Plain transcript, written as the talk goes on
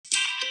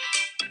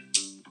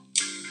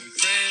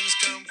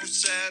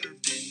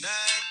Saturday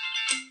night.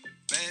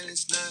 Man,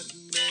 it's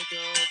nothing make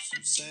up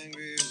some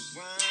sangria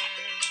wine.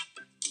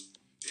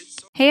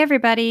 Hey,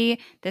 everybody.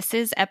 This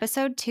is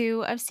episode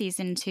 2 of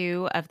season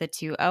 2 of the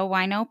 20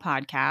 Wino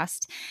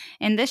podcast.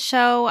 In this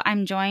show,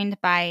 I'm joined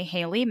by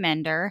Haley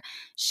Mender.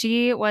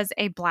 She was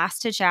a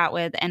blast to chat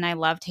with, and I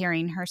loved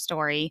hearing her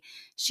story.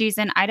 She's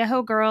an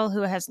Idaho girl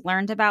who has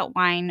learned about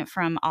wine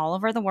from all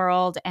over the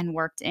world and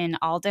worked in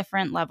all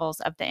different levels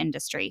of the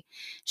industry.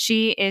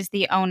 She is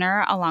the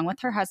owner, along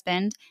with her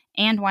husband,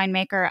 and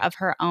winemaker of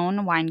her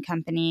own wine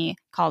company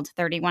called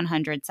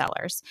 3100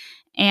 Cellars.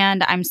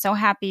 And I'm so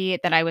happy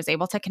that I was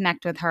able to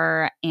connect with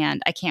her,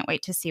 and I can't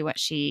wait to see what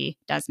she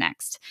does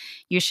next.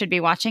 You should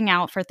be watching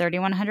out for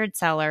 3100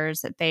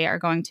 Cellars. They are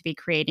going to be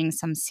creating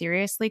some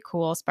seriously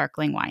cool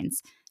sparkling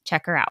wines.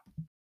 Check her out.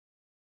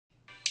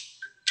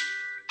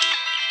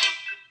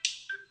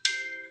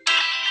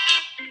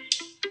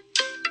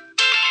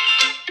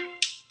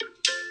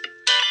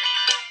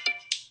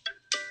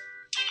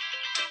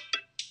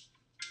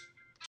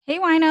 Hey,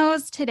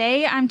 winos.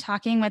 Today I'm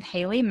talking with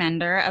Haley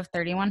Mender of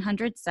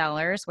 3100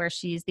 Cellars, where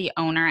she's the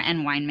owner and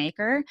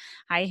winemaker.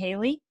 Hi,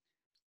 Haley.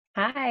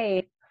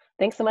 Hi.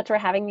 Thanks so much for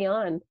having me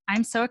on.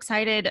 I'm so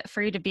excited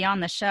for you to be on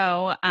the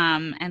show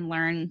and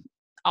learn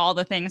all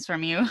the things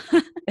from you.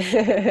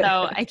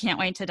 So I can't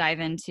wait to dive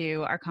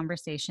into our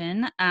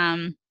conversation.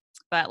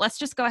 But let's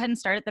just go ahead and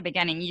start at the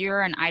beginning.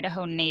 You're an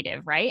Idaho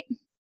native, right?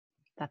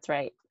 That's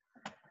right.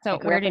 So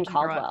where did you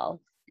grow up?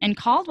 In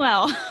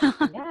Caldwell.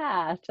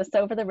 Yeah, just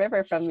over the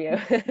river from you.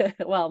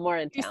 Well, more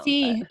in town.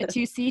 A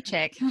 2C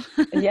chick.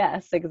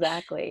 Yes,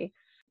 exactly.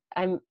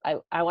 I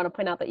want to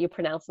point out that you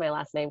pronounced my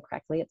last name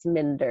correctly. It's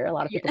Minder. A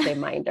lot of people say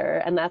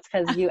Minder, and that's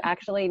because you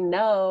actually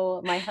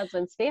know my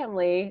husband's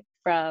family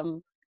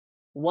from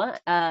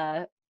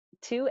 2A,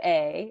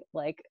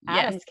 like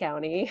Adams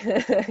County,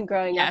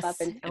 growing up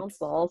in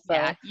Council. So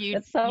yeah,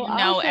 it's so you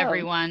know awesome.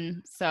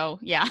 everyone. So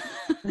yeah,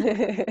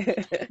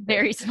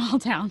 very small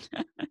town.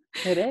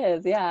 It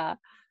is, yeah.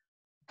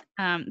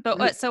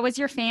 So was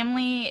your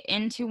family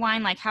into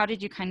wine? Like, how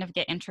did you kind of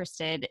get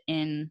interested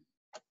in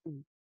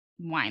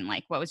wine?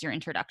 Like, what was your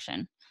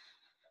introduction?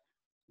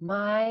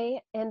 My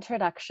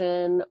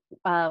introduction,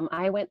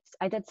 I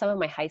did some of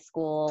my high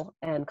school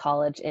and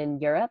college in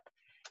Europe,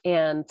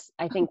 and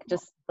I think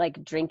just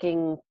like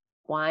drinking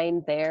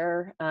wine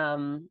there,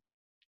 and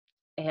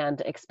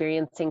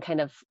experiencing kind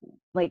of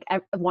like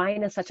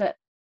wine is such a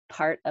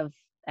part of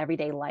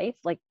everyday life.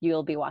 Like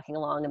you'll be walking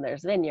along and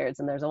there's vineyards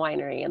and there's a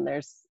winery and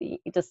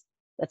it's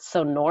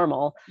so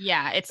normal.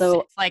 Yeah, it's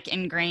like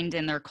ingrained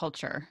in their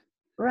culture.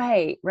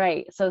 Right.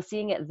 So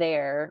seeing it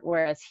there,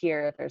 whereas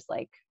here there's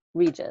like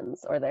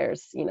regions or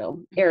there's,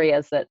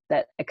 areas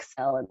that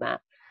excel in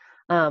that,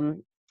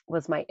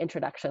 was my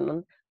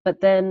introduction. But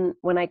then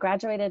when I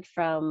graduated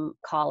from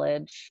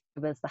college,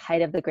 it was the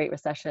height of the Great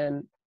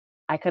Recession.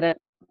 I couldn't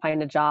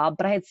find a job,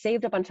 but I had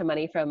saved a bunch of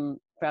money from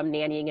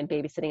nannying and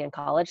babysitting in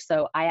college.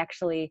 So I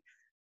actually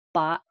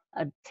bought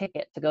a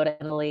ticket to go to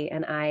Italy,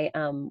 and I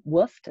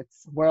WOOFed.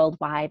 It's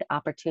Worldwide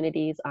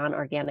Opportunities on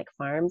Organic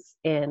Farms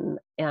in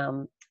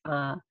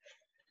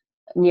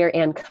near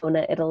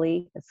Ancona,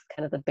 Italy. It's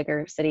kind of the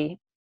bigger city.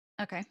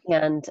 Okay.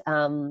 And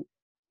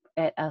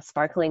at a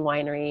sparkling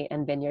winery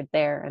and vineyard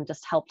there, and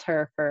just helped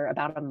her for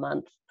about a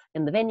month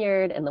in the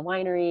vineyard and the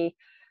winery,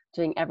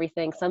 doing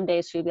everything. Some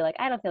days she'd be like,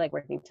 I don't feel like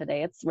working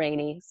today. It's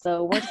rainy.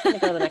 So we're just going to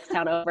go to the next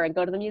town over and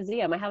go to the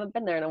museum. I haven't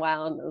been there in a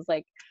while. And it was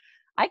like,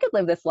 I could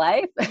live this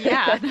life.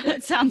 Yeah,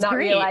 that sounds Not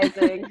great.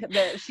 realizing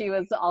that she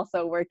was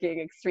also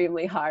working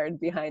extremely hard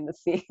behind the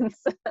scenes.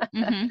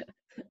 Mm-hmm.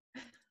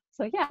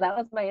 So yeah, that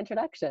was my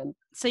introduction.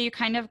 So you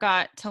kind of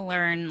got to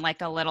learn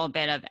like a little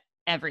bit of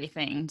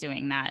everything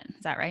doing that.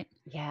 Is that right?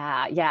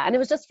 Yeah. And it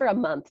was just for a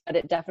month, but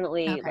it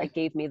definitely like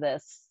gave me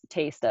this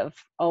taste of,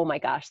 oh my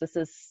gosh, this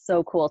is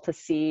so cool to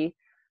see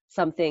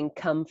something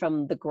come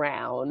from the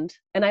ground.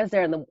 And I was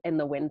there in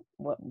the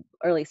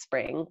early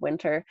spring,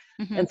 winter.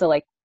 Mm-hmm. And so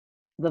like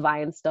the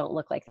vines don't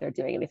look like they're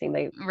doing anything.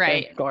 They're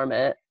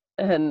dormant.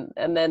 And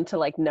then to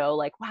like know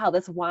like, wow,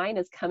 this wine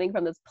is coming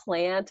from this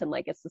plant, and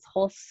like it's this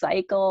whole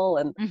cycle,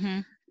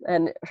 and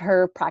and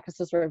her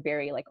practices were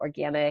very like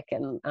organic,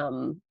 and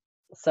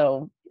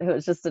so it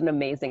was just an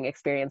amazing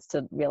experience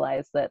to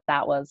realize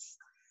that was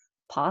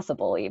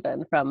possible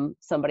even from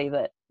somebody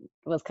that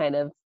was kind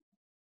of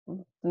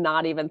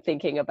not even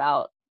thinking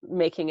about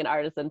making an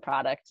artisan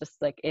product, just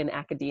like in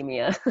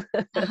academia.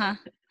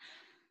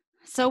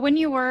 So when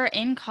you were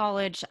in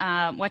college,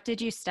 what did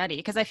you study?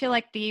 Because I feel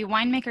like the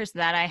winemakers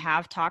that I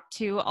have talked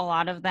to, a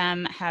lot of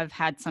them have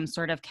had some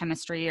sort of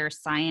chemistry or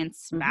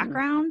science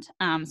background.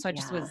 So I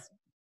just was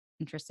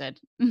interested.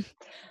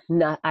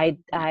 No,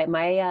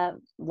 my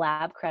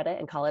lab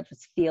credit in college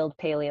was field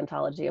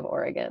paleontology of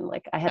Oregon.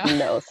 Like I had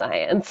no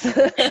science.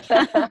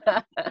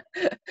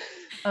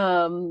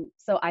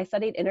 So I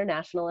studied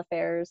international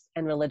affairs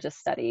and religious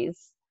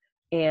studies,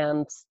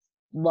 and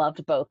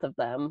loved both of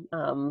them.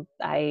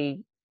 I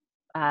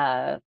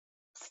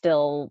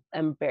still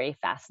am very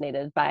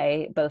fascinated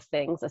by both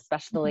things,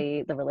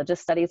 especially the religious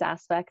studies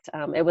aspect.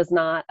 It was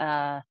not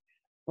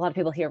a lot of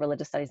people hear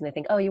religious studies and they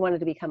think, oh, you wanted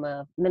to become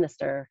a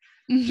minister.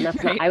 And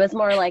that's not, Right. I was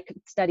more like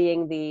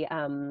studying the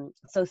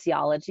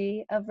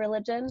sociology of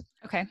religion.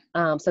 Okay.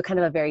 So kind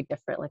of a very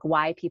different, like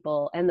why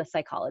people, and the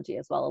psychology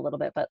as well a little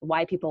bit, but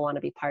why people want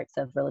to be parts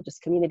of religious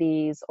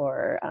communities,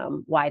 or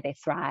why they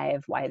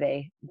thrive, why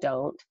they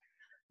don't,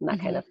 and that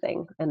kind of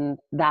thing. And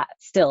that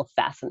still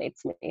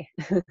fascinates me.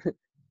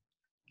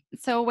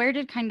 So where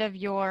did kind of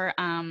your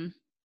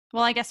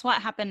well, I guess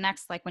what happened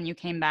next, like when you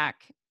came back?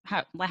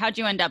 How'd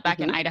you end up back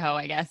in Mhm. Idaho,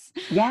 I guess?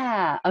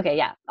 Yeah. Okay.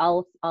 Yeah.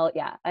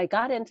 Yeah. I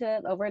got into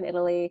it over in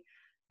Italy.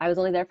 I was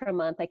only there for a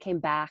month. I came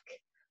back,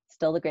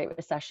 still the Great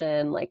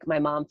Recession. Like my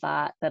mom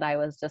thought that I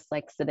was just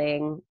like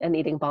sitting and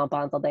eating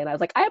bonbons all day. And I was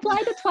like, I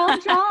applied to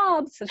 12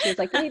 jobs. So she was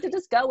like, you need to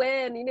just go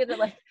in. You need to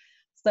like,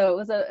 so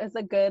it was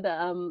a good,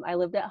 I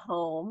lived at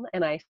home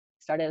and I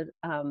started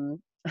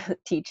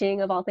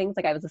teaching of all things.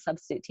 Like I was a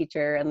substitute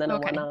teacher and then a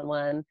Okay.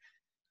 one-on-one.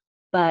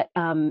 But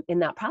in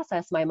that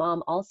process, my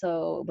mom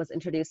also was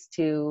introduced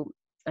to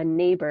a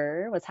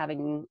neighbor was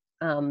having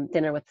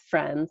dinner with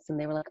friends, and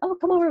they were like, "Oh,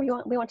 come over. We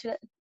want you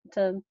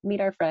to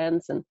meet our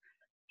friends." And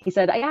he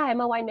said, "Yeah,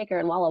 I'm a winemaker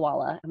in Walla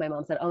Walla." And my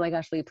mom said, "Oh my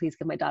gosh, will you please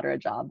give my daughter a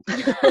job?"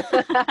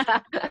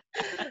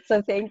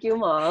 So thank you,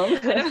 Mom. I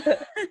don't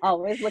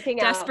Always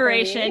looking out for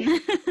me.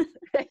 Desperation.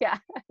 Yeah.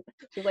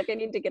 She's like, I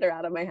need to get her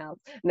out of my house.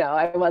 No,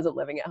 I wasn't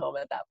living at home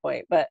at that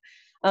point.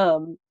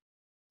 Um,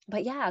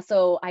 but yeah,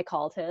 so I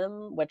called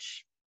him,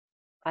 which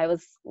I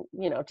was,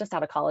 just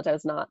out of college. I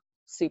was not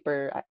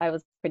super, I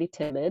was pretty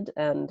timid.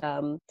 And,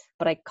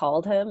 but I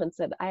called him and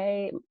said,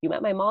 you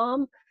met my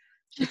mom.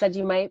 She said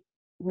you might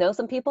know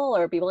some people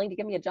or be willing to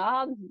give me a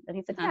job. And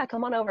he said, Uh-huh. yeah,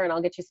 come on over and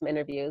I'll get you some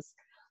interviews.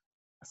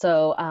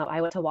 So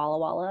I went to Walla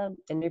Walla,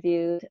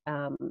 interviewed.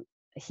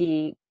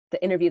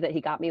 The interview that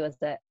he got me was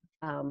at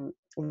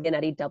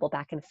Leonetti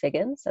Doubleback and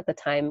Figgins. At the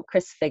time,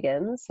 Chris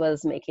Figgins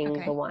was making the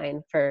Okay.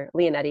 wine for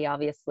Leonetti,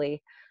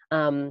 obviously,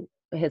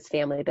 his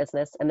family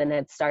business, and then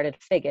had started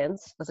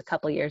Figgins, was a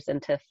couple years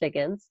into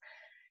Figgins.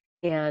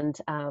 And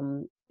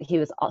he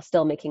was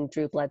still making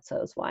Drew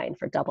Bledsoe's wine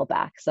for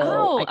Doubleback. So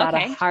I Oh, got a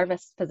okay.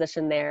 harvest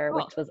position there,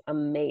 Cool. which was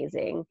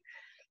amazing.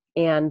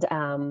 And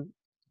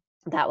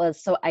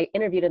so I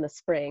interviewed in the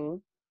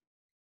spring,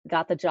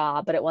 got the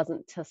job, but it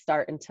wasn't to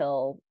start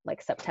until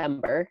like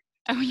September.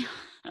 Oh yeah.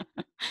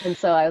 And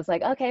so I was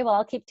like, okay, well,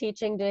 I'll keep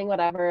teaching, doing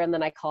whatever. And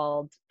then I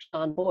called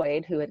Sean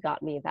Boyd, who had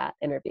got me that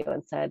interview,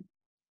 and said,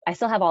 I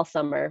still have all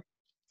summer.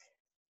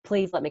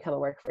 Please let me come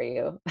and work for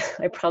you.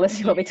 I promise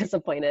you won't be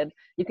disappointed.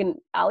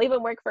 I'll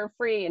even work for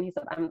free. And he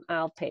said,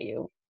 I'll pay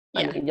you.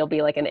 I Yeah. mean, you'll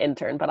be like an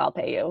intern, but I'll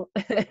pay you.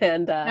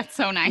 And That's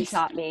so he nice.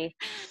 taught me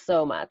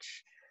so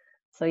much.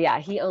 So yeah,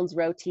 he owns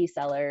Roti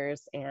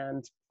Cellars,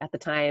 and at the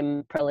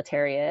time,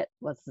 Proletariat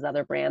was his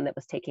other brand that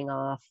was taking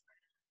off.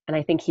 And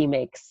I think he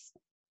makes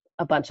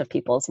a bunch of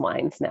people's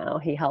wines now.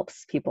 He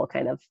helps people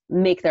kind of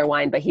make their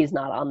wine, but he's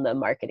not on the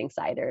marketing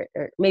side, or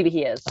maybe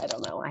he is. I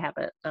don't know. I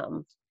haven't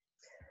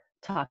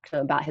talked to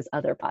him about his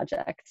other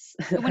projects.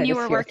 When I you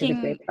just were hear through the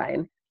working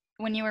grapevine.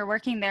 when you were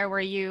working there,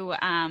 were you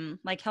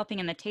like helping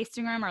in the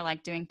tasting room or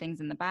like doing things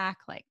in the back?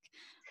 Like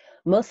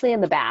Mostly in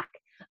the back.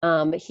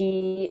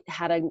 He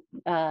had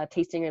a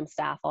tasting room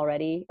staff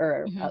already,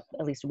 or Mhm.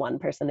 at least one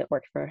person that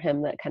worked for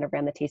him that kind of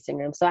ran the tasting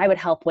room. So I would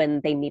help when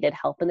they needed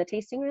help in the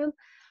tasting room.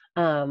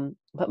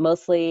 But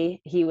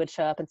mostly he would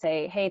show up and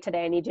say, hey,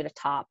 today I need you to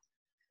top.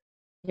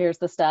 Here's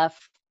the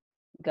stuff.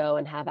 Go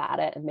and have at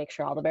it and make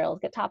sure all the barrels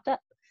get topped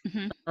up.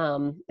 Mhm.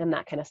 And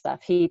that kind of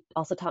stuff. He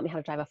also taught me how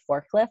to drive a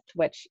forklift,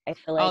 which I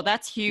feel Oh, like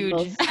that's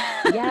huge.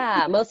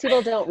 most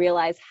people don't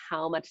realize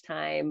how much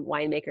time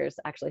winemakers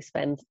actually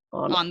spend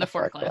on On a the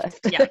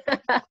forklift. Yeah.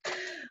 forklift.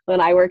 When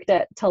I worked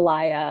at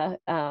Talaya,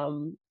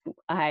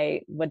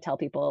 I would tell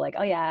people like,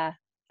 oh yeah,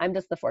 I'm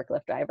just the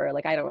forklift driver.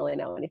 Like I don't really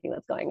know anything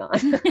that's going on.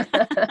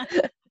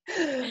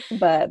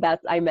 But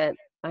I'm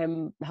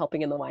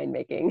helping in the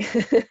winemaking.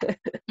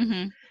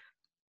 Mhm.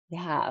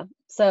 Yeah.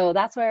 So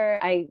that's where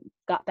I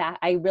got back.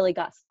 I really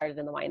got started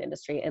in the wine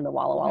industry in the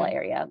Walla Walla Mhm.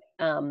 area.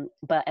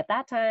 But at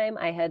that time,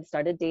 I had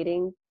started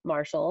dating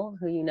Marshall,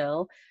 who you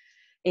know,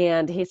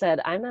 and he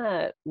said, I'm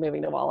not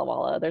moving to Walla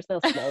Walla. There's no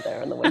snow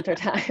there in the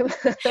wintertime.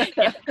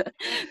 Yeah.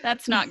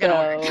 That's not gonna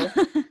So,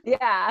 work.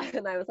 yeah.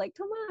 And I was like,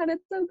 come on,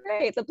 it's so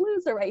great. The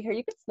blues are right here.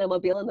 You could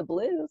snowmobile in the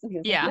blues. And he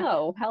was like, Yeah.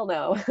 no, hell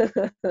no.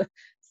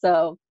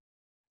 So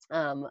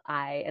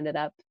I ended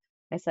up,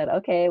 I said,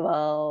 okay,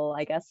 well,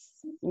 I guess,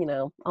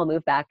 I'll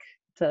move back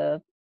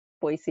to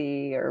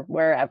Boise or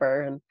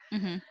wherever, and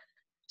Mhm.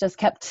 just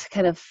kept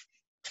kind of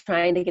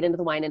trying to get into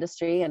the wine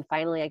industry. And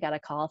finally, I got a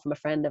call from a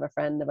friend of a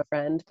friend of a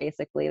friend,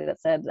 basically, that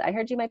said, I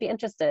heard you might be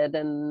interested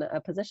in a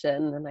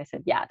position. And I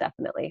said, yeah,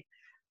 definitely.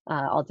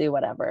 I'll do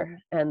whatever.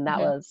 And that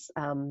Mhm. was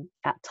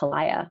at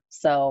Talaya.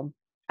 So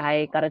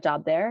I got a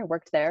job there,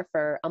 worked there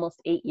for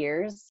almost 8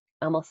 years.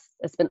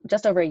 It's been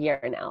just over a year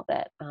now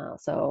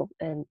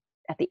and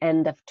at the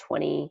end of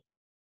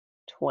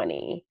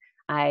 2020,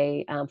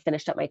 I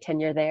finished up my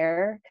tenure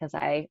there because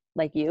I,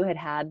 like you,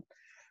 had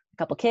a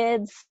couple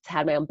kids,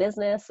 had my own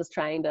business, was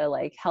trying to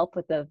like help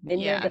with the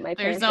vineyard that my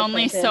There's parents had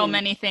only planted. so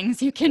many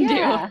things you can do.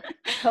 Yeah,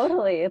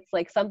 totally. It's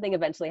like something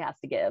eventually has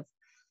to give.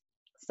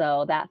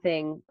 So that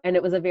thing, and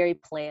it was a very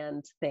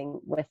planned thing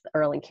with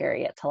Earl and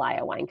Carrie at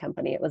Talia Wine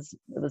Company. It was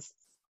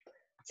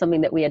something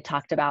that we had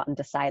talked about and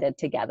decided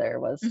together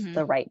was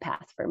the right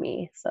path for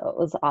me. So it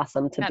was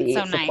awesome to That's be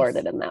so nice.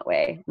 supported in that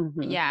way.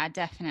 Yeah,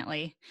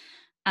 definitely.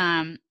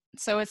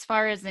 So as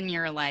far as in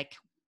your like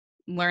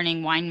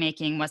learning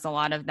winemaking, was a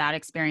lot of that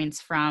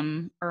experience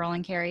from Earl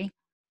and Carrie?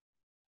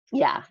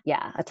 Yeah,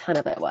 a ton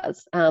of it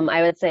was.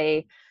 I would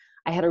say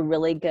I had a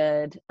really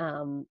good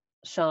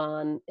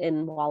Sean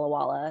in Walla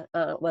Walla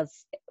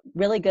was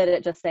really good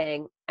at just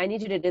saying, I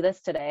need you to do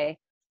this today,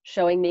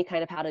 showing me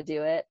kind of how to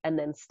do it, and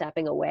then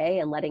stepping away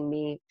and letting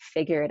me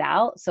figure it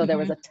out. So there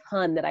was a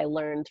ton that I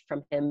learned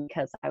from him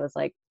because I was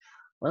like,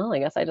 well, I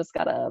guess I just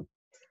gotta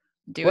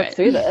work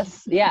through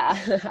this. Yeah,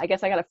 I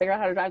guess I gotta figure out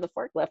how to drive the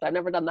forklift. I've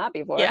never done that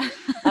before. Yeah.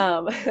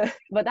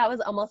 But that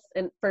was almost,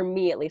 and for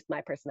me at least,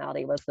 my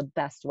personality was the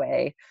best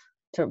way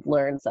to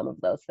learn some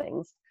of those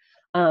things.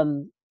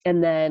 And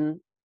then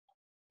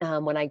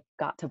when I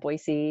got to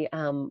Boise,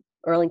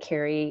 Earl and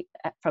Carrie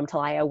from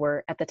Talia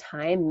were at the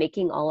time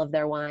making all of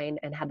their wine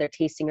and had their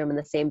tasting room in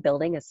the same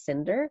building as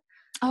Cinder.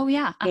 Oh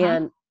yeah.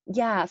 And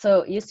yeah, so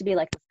it used to be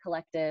like this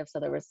collective. So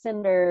there was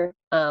Cinder,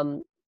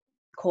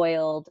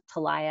 Coiled,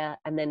 Talia,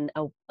 and then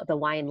the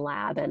Wine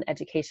Lab and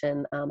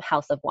Education,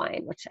 House of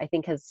Wine, which I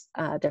think has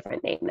a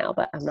different name now,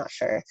 but I'm not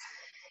sure.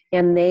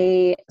 And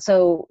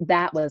so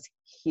that was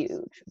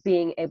huge,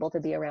 being able to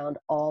be around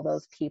all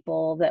those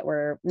people that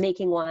were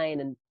making wine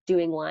and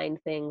doing wine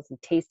things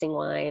and tasting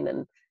wine,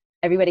 and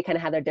everybody kind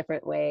of had their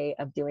different way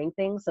of doing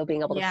things. So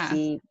being able to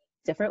see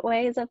different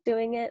ways of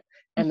doing it,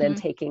 and then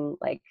taking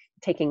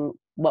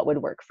what would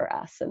work for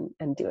us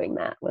and doing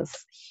that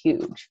was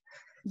huge.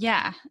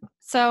 Yeah.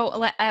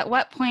 So at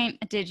what point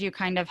did you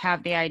kind of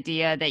have the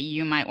idea that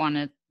you might want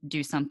to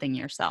do something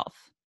yourself?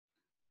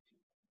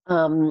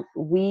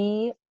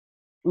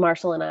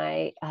 Marshall and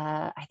I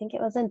think it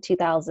was in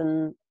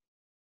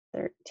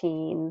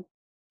 2013.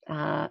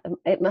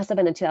 It must have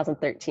been in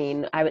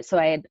 2013. I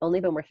had only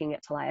been working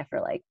at Talia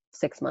for like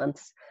 6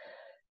 months,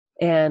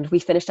 and we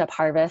finished up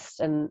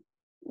harvest, and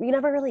you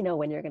never really know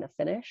when you're going to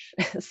finish.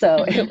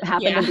 So it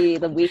happened to be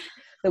the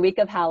week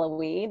of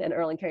Halloween, and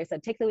Earl and Carrie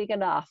said, take the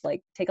weekend off,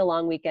 like take a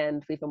long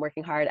weekend. We've been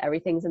working hard.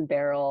 Everything's in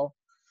barrel.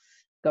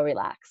 Go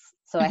relax.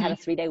 So I had a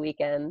 3-day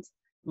weekend.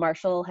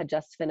 Marshall had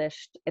just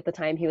finished, at the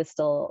time he was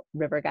still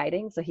river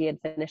guiding, so he had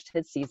finished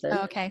his season.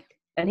 Oh, okay.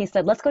 And he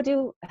said, let's go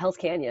do Hell's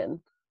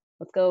Canyon.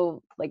 Let's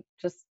go like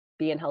just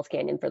be in Hell's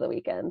Canyon for the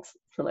weekend.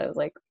 And I was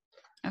like,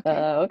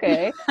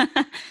 okay.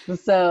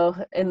 So,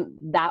 and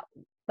that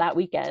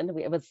weekend,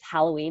 it was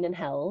Halloween in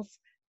Hell's,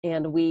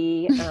 and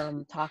we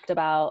talked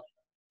about,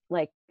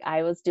 like,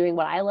 I was doing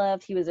what I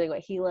loved, he was doing what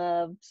he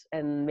loved,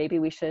 and maybe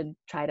we should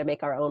try to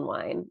make our own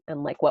wine,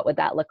 and like, what would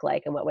that look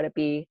like, and what would it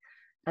be?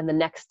 And the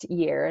next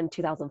year, in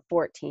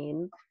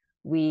 2014,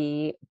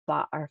 we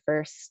bought our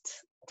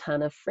first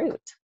ton of fruit.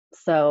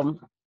 So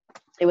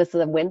it was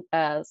the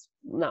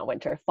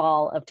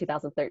fall of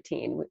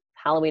 2013,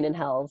 Halloween in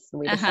Hell's,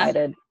 and we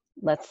decided,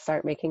 let's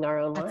start making our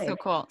own wine. That's so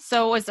cool.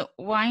 So was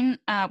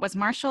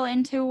Marshall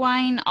into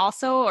wine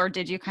also, or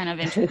did you kind of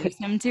introduce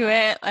him to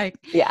it? Like,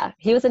 yeah,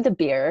 he was into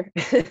beer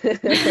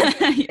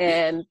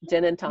and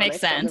gin and tonic.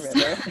 Makes sense. On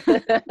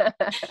the river.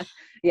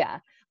 Yeah,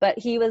 but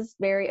he was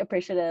very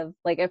appreciative.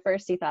 Like at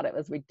first he thought it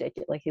was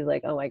ridiculous. Like he's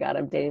like, oh my God,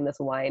 I'm dating this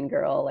wine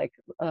girl. Like,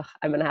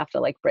 I'm gonna have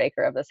to like break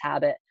her of this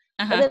habit.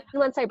 But then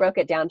once I broke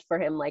it down for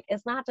him, like,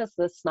 it's not just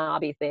this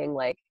snobby thing.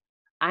 Like,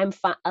 I'm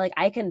fine. Like,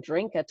 I can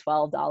drink a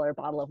 $12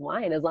 bottle of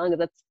wine as long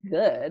as it's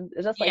good.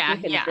 It's just like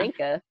you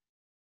can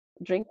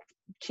drink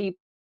cheap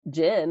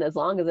gin as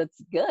long as it's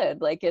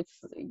good. Like,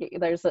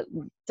 there's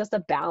just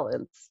a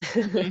balance.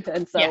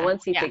 And so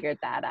once he figured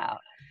that out,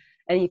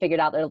 and he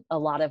figured out that a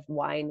lot of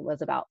wine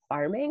was about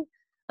farming,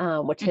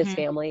 which his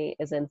family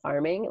is in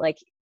farming, like,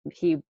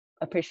 he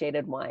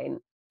appreciated wine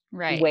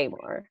way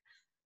more.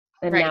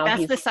 And now that's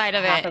he's the side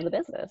of half it. of the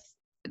business.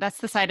 That's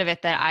the side of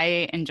it that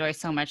I enjoy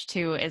so much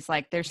too, is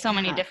like, there's so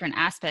many different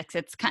aspects.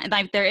 It's kind of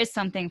like there is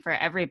something for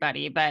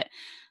everybody, but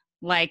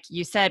like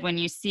you said, when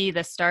you see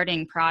the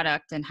starting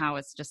product and how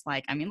it's just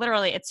like, I mean,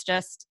 literally it's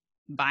just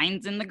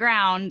vines in the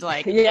ground,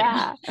 like,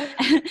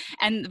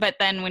 but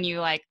then when you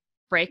like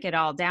break it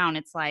all down,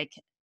 it's like,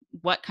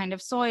 what kind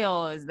of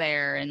soil is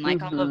there? And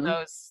like all of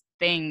those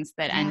things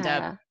that end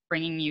up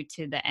bringing you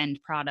to the end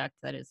product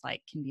that is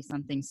like, can be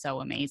something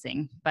so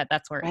amazing, but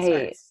that's where it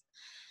starts.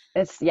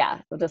 It's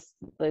just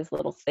those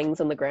little things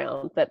in the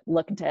ground that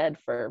look dead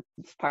for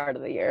part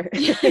of the year.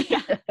 Like,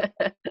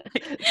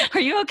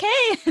 are you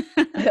okay?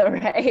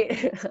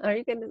 Right? Are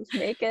you gonna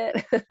make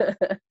it?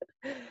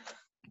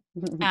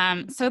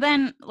 So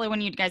then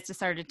when you guys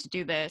decided to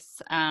do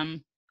this,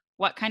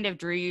 what kind of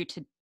drew you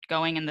to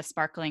going in the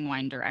sparkling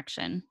wine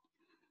direction?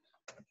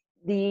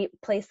 The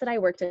place that I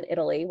worked in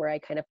Italy, where I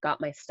kind of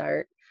got my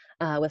start,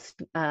 with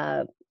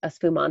a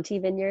Spumante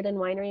vineyard and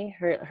winery.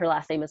 Her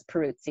last name is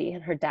Peruzzi,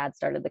 and her dad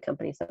started the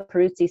company. So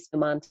Peruzzi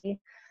Spumante,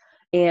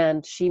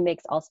 and she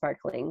makes all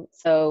sparkling.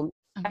 So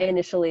I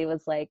initially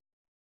was like,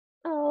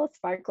 oh,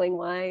 sparkling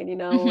wine,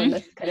 and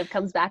this kind of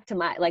comes back to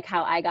my, like,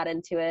 how I got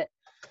into it.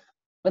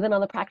 But then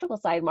on the practical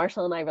side,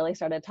 Marshall and I really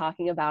started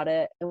talking about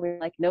it, and we were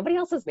like, nobody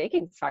else is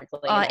making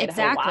sparkling in Idaho.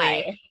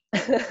 Exactly.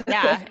 Why?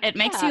 Yeah, it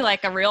makes you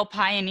like a real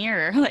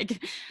pioneer.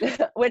 Like,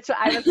 which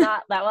I was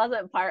not. That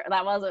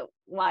wasn't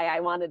why I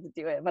wanted to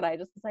do it. But I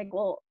just was like,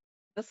 well,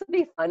 this would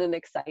be fun and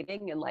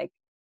exciting. And like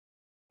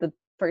the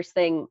first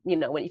thing,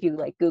 when if you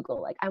like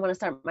Google, like, I want to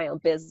start my own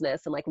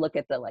business, and like look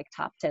at the like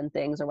top 10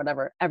 things or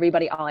whatever,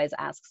 everybody always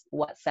asks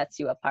what sets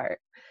you apart.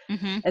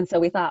 And so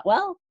we thought,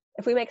 well,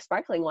 if we make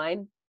sparkling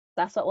wine,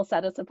 that's what will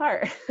set us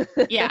apart.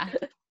 Yeah.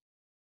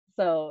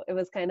 So it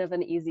was kind of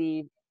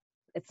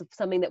it's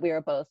something that we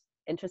were both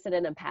interested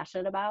in and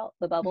passionate about,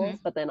 the bubbles,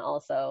 but then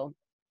also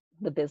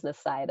the business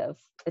side of,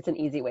 it's an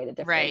easy way to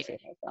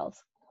differentiate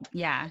ourselves.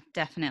 Yeah,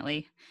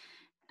 definitely.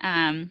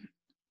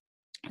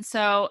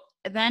 So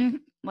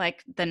then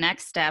like the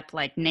next step,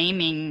 like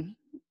naming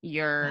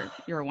your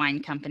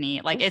wine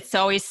company, like it's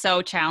always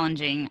so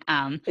challenging.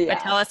 But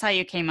tell us how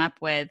you came up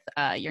with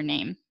your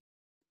name.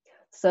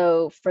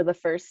 So for the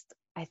first,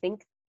 I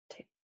think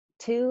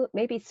two,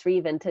 maybe three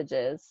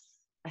vintages,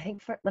 I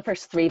think for the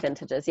first three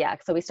vintages. Yeah.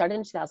 So we started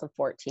in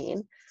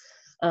 2014.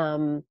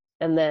 And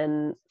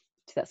then,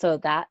 so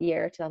that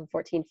year,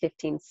 2014,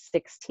 15,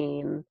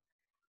 16,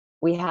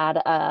 we had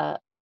a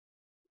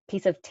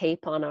piece of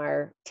tape on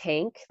our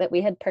tank that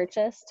we had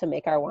purchased to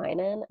make our wine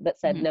in that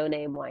said No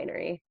Name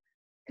Winery,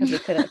 because we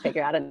couldn't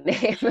figure out a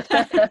name.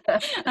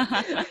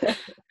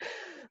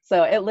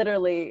 So it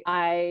literally,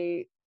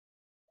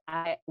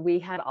 we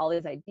had all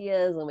these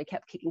ideas, and we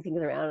kept kicking things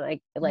around,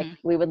 and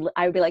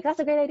I would be like, that's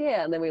a great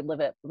idea, and then we'd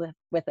live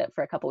with it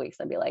for a couple weeks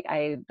and be like,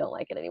 I don't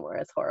like it anymore,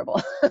 it's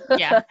horrible.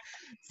 Yeah.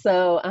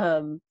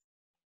 So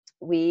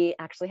we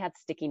actually had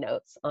sticky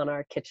notes on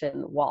our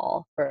kitchen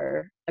wall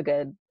for a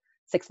good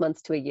 6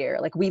 months to a year.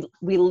 Like we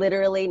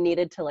literally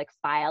needed to like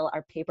file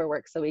our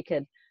paperwork so we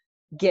could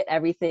get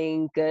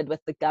everything good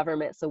with the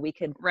government, so we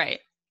could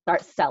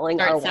start selling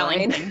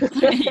wine.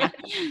 Yeah.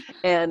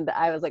 And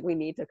I was like, we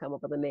need to come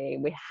up with a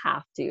name. We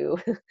have to.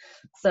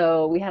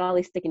 So we had all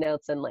these sticky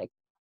notes, and like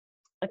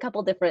a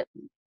couple different,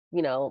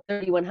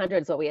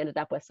 3100 is what we ended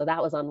up with. So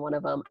that was on one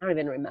of them. I don't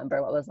even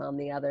remember what was on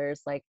the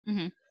others. Like,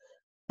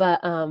 but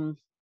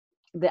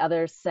the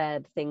others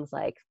said things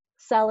like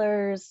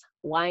Cellars,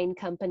 wine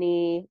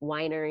company,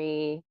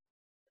 winery,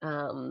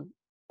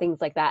 things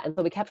like that. And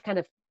so we kept kind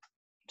of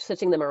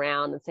switching them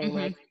around and saying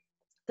like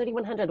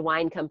 3100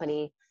 wine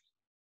company.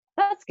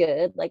 That's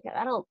good. Like,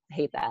 I don't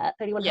hate that.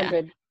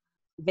 3100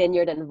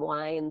 vineyard and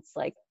wines,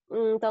 like,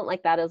 don't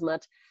like that as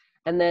much.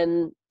 And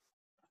then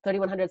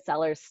 3100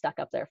 Cellars stuck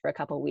up there for a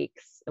couple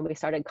weeks, and we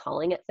started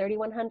calling it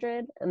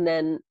 3100. And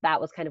then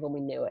that was kind of when we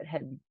knew it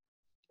had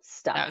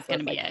stuck. That was going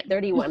to be it.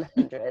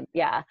 3100.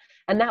 Yeah.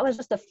 And that was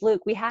just a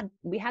fluke. We had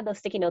those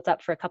sticky notes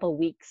up for a couple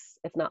weeks,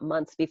 if not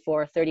months,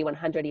 before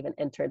 3100 even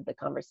entered the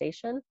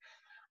conversation.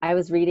 I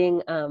was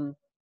reading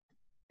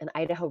an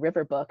Idaho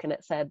river book, and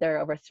it said there are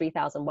over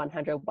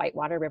 3,100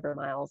 whitewater river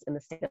miles in the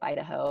state of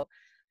Idaho.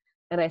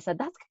 And I said,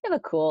 that's kind of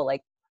a cool,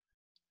 like,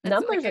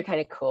 numbers are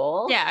kind of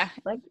cool. Yeah.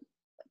 Like,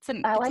 it's a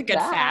good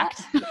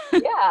fact.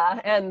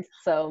 Yeah. And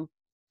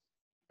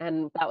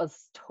that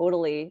was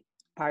totally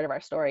part of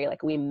our story.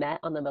 Like, we met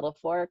on the Middle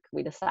Fork.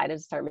 We decided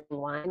to start making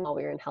wine while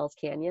we were in Hell's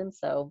Canyon.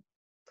 So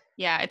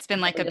yeah, it's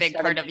been like a big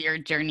part of your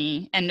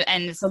journey, and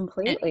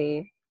completely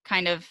it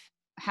kind of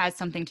has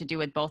something to do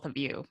with both of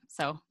you.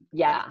 So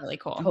yeah, really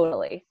cool.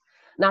 Totally.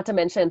 Not to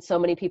mention so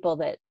many people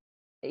that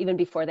even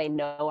before they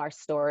know our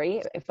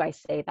story, if I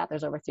say that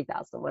there's over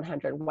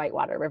 3,100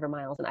 whitewater river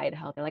miles in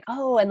Idaho, they're like,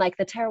 oh, and like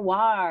the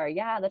terroir.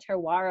 Yeah, the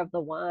terroir of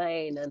the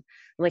wine. And I'm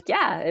like,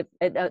 yeah,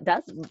 it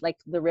does. Like,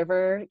 the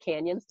river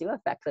canyons do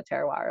affect the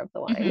terroir of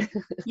the wine.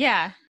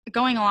 Yeah.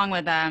 Going along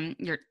with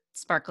your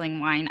sparkling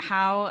wine,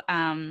 how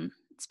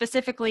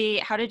specifically,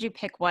 how did you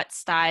pick what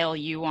style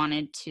you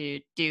wanted to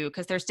do?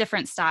 Because there's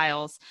different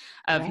styles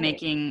of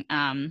making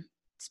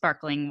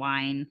sparkling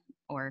wine,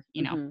 or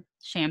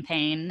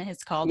champagne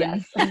is called.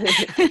 Yes.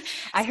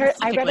 I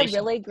read a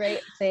really great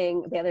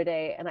thing the other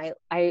day, and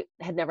I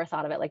had never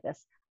thought of it like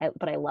this,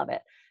 but I love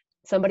it.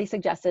 Somebody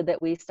suggested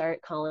that we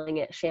start calling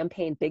it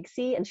champagne big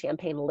C and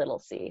champagne little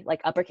c,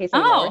 like uppercase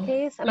and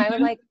lowercase. And I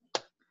was like,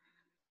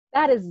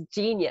 that is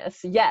genius.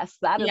 Yes,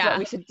 that is what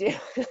we should do.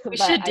 We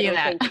should do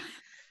that.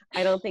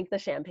 I don't think the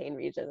Champagne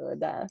region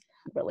would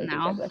really be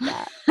good with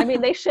that. I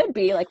mean, they should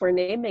be, like, we're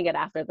naming it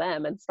after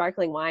them, and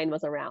sparkling wine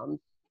was around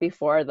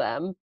before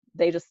them.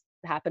 They just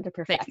happened to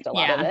perfect a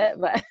lot of it,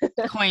 but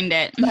coined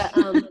it.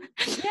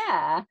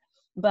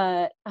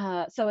 But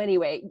so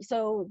anyway,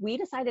 so we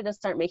decided to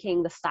start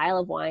making the style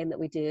of wine that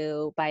we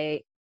do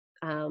by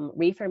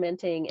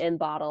re-fermenting in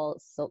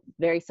bottles, so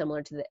very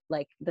similar to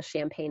the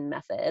champagne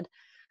method,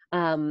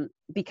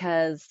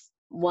 because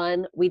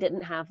one, we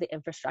didn't have the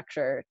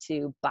infrastructure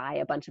to buy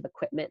a bunch of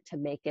equipment to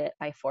make it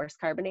by force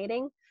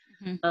carbonating.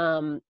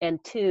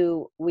 And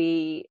two,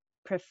 we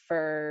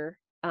prefer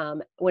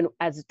when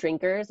as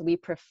drinkers, we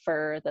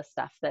prefer the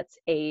stuff that's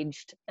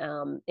aged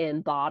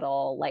in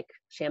bottle, like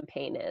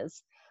champagne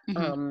is. Mm-hmm.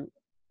 Um,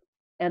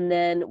 and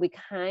then we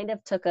kind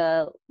of took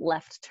a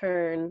left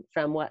turn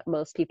from what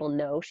most people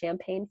know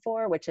champagne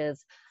for, which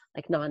is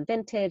like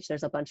non-vintage.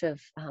 There's a bunch of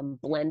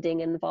blending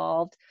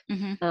involved.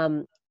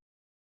 Mm-hmm.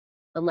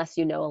 Unless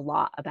you know a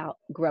lot about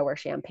grower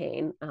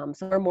champagne.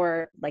 So we're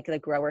more like the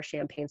grower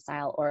champagne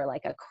style, or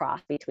like a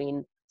cross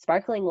between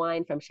sparkling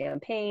wine from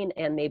Champagne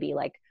and maybe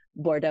like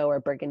Bordeaux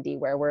or Burgundy,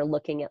 where we're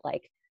looking at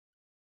like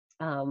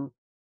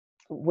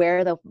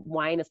where the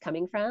wine is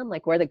coming from,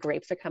 like where the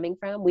grapes are coming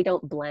from. We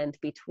don't blend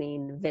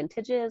between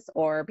vintages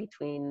or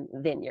between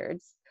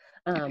vineyards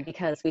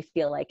because we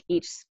feel like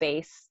each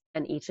space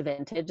and each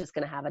vintage is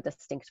going to have a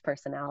distinct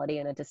personality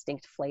and a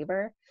distinct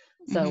flavor.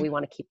 So Mm-hmm. we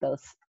want to keep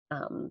those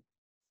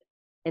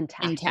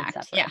intact and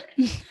Intact. Yeah.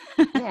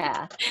 separate.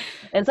 Yeah.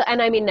 And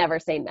I mean, never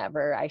say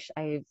never.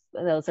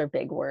 Those are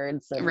big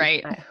words, and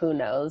Right. who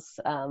knows?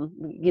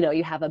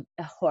 You have a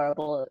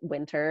horrible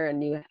winter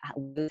and you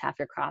lose half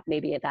your crop.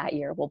 Maybe that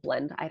year will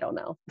blend. I don't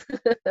know.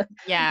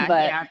 Yeah.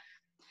 but Yeah.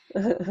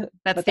 That's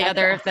but the that's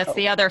other the that's hope.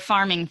 the other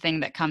farming thing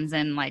that comes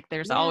in. Like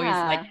there's always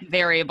like Yeah,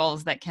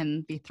 variables that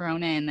can be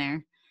thrown in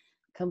there.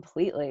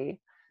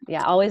 completely.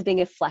 Yeah, always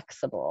being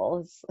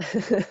flexible is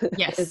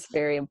Yes.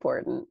 very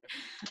important.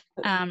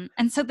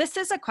 And so this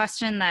is a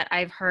question that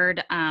I've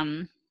heard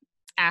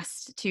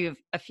asked to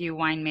a few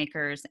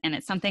winemakers, and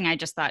it's something I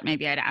just thought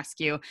maybe I'd ask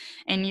you.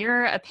 In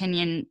your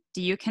opinion,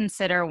 do you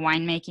consider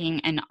winemaking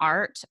an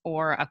art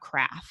or a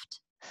craft?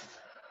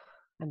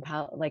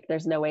 Like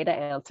there's no way to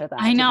answer I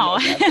that to know.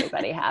 make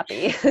everybody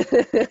happy.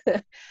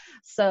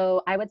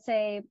 So I would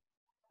say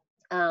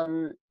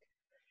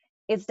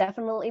it's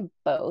definitely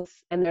both.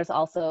 And there's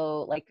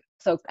also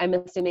so I'm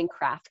assuming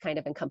craft kind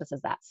of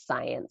encompasses that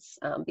science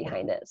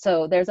behind it.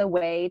 So there's a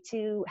way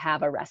to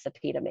have a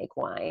recipe to make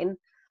wine,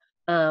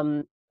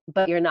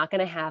 but you're not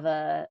going to have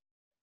a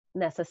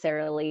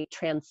necessarily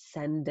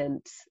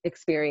transcendent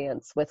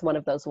experience with one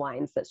of those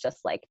wines that's just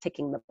like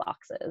ticking the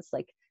boxes.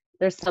 Like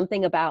there's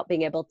something about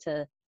being able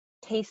to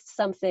taste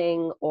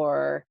something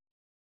or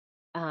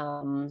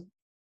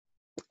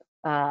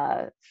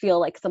feel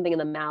like something in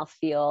the mouth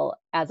feel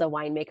as a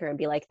winemaker and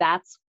be like,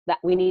 that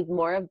we need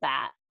more of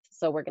that.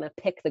 So we're going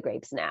to pick the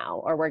grapes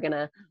now, or we're going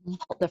to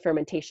halt the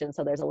fermentation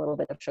so there's a little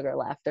bit of sugar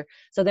left.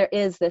 So there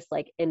is this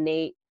like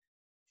innate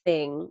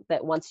thing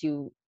that once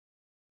you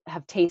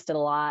have tasted a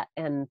lot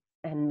and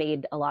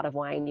made a lot of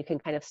wine, you can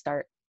kind of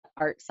start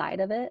art side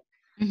of it.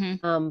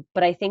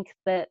 But I think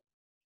that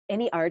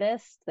any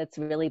artist that's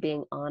really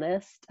being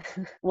honest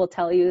will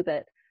tell you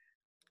that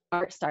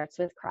art starts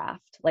with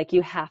craft. Like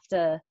you have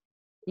to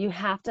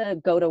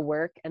go to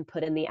work and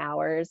put in the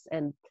hours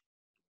and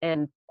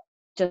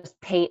just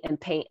paint and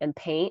paint and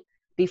paint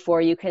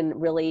before you can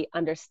really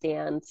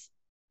understand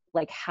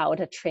like how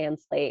to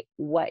translate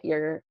what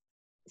your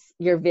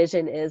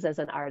vision is as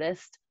an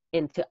artist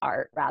into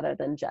art rather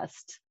than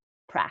just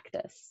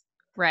practice.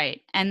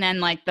 Right. And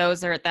then like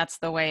that's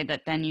the way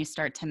that then you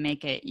start to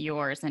make it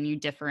yours and you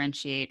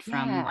differentiate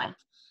from like Yeah.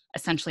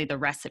 essentially the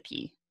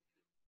recipe.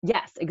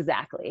 Yes,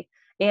 exactly.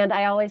 And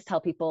I always tell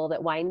people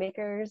that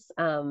winemakers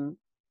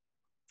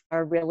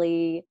are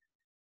really,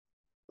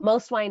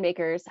 most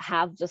winemakers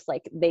have just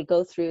like, they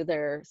go through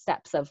their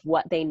steps of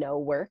what they know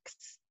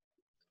works,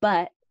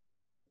 but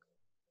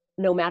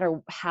no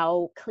matter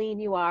how clean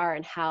you are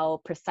and how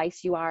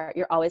precise you are,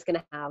 you're always going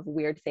to have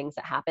weird things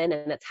that happen.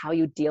 And it's how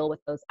you deal with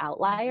those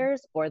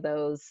outliers or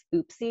those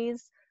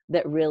oopsies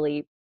that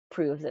really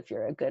proves if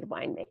you're a good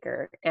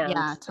winemaker and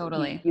Yeah,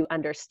 totally. you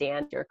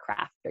understand your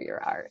craft or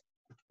your art.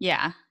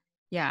 Yeah.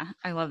 Yeah.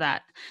 I love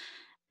that.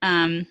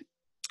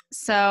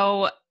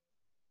 So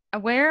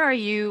where are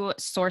you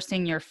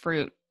sourcing your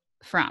fruit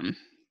from?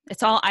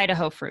 It's all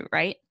Idaho fruit,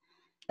 right?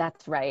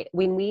 That's right.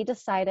 When we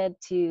decided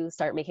to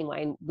start making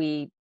wine,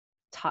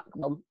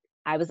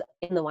 I was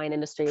in the wine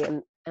industry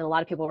and a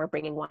lot of people were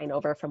bringing wine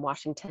over from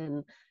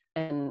Washington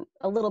and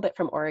a little bit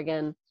from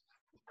Oregon.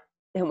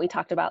 And we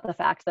talked about the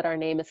fact that our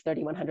name is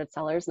 3,100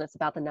 Cellars and it's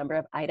about the number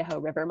of Idaho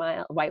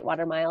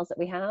whitewater miles that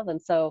we have.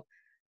 And so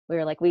we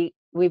were like,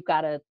 we've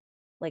got to,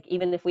 like,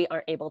 even if we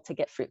aren't able to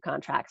get fruit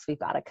contracts, we've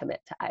got to commit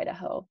to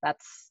Idaho.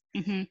 That's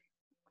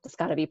just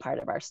got to be part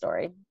of our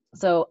story.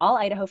 So all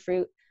Idaho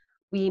fruit.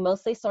 We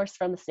mostly source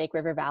from the Snake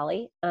River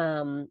Valley.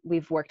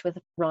 We've worked with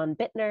Ron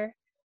Bittner,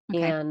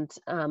 Okay. and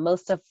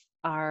most of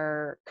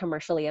our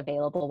commercially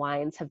available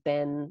wines have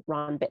been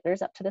Ron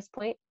Bittner's up to this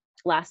point.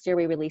 Last year,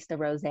 we released a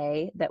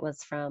rosé that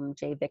was from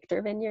J.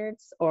 Victor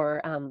Vineyards,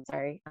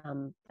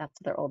 that's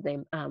their old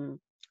name,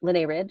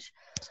 Linné Ridge,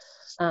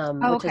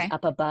 which is Okay.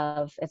 up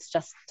above. It's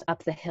just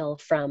up the hill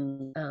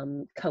from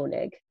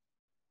Koenig,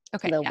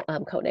 Okay. the Yeah.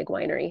 Koenig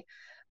winery.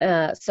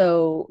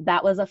 So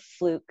that was a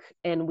fluke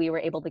and we were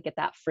able to get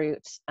that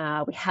fruit.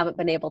 We haven't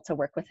been able to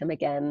work with him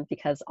again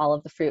because all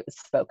of the fruit is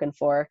spoken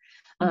for.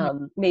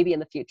 Maybe in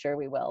the future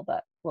we will,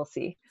 but we'll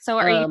see. So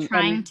are you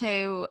trying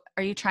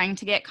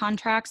to get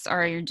contracts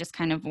or are you just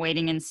kind of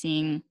waiting and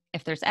seeing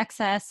if there's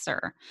excess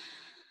or?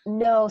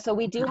 No, so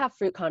we do have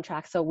fruit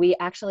contracts. So we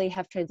actually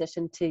have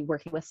transitioned to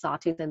working with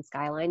Sawtooth and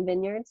Skyline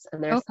Vineyards,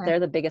 and Okay. they're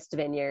the biggest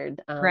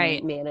vineyard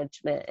Right.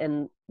 management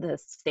in the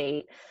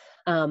state.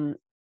 Um,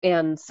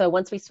 and so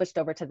once we switched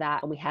over to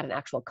that and we had an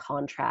actual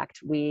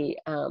contract, we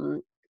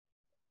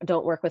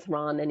don't work with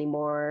Ron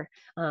anymore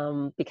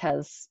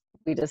because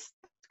we just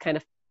kind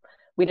of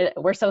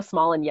we're so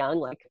small and young,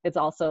 like it's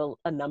also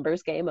a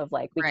numbers game of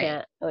like we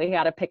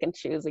gotta pick and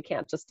choose. We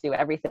can't just do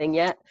everything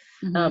yet.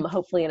 Mm-hmm.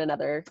 Hopefully in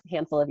another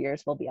handful of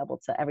years we'll be able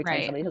to, every time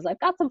Right. somebody says I've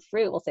got some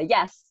fruit, we'll say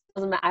yes,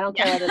 doesn't matter, I don't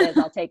care Yeah. what it is,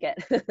 I'll take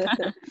it.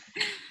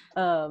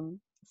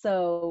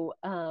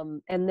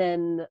 And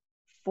then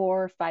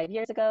 4 or 5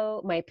 years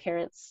ago, my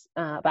parents,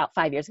 about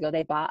 5 years ago,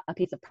 they bought a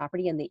piece of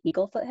property in the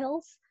Eagle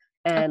Foothills,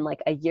 and Okay.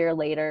 like a year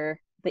later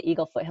the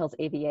Eagle Foothills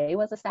AVA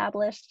was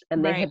established,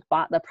 and they Right. had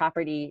bought the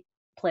property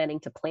planning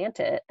to plant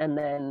it, and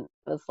then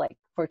it was like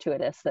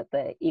fortuitous that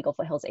the Eagle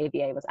Foothills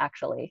AVA was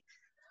actually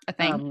A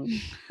thing.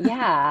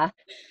 yeah.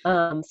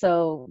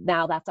 So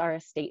now that's our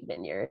estate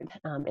vineyard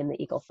in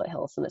the Eagle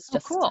Foothills, and it's Oh,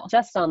 cool.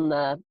 just on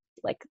the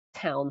like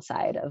town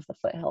side of the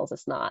foothills.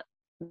 It's not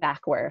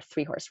back where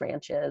Three Horse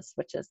Ranch is,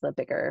 which is the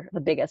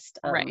biggest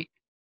Right.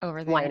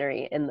 Over there.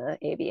 winery in the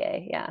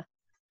AVA. Yeah.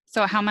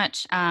 So how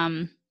much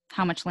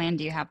land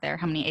do you have there?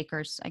 How many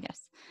acres, I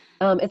guess?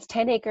 It's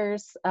 10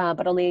 acres,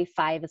 but only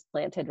 5 is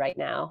planted right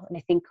now. And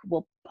I think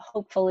we'll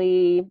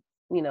hopefully,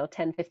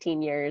 10,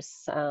 15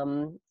 years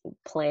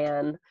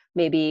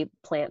maybe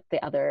plant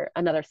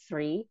another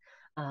 3,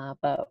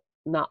 but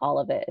not all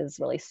of it is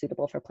really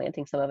suitable for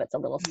planting. Some of it's a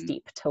little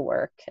steep to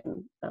work,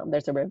 and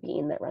there's a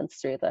ravine that runs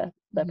through the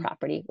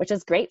property, which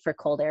is great for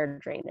cold air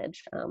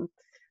drainage,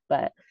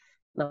 but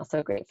not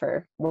so great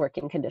for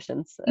working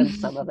conditions and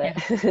some of it.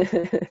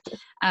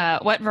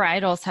 What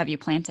varietals have you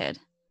planted?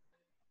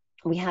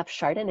 We have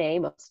Chardonnay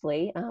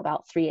mostly,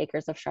 about 3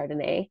 acres of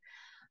Chardonnay.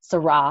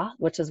 Syrah,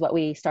 which is what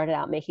we started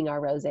out making our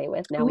rosé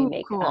with. Now we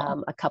make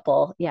cool. a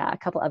couple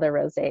other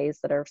rosés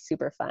that are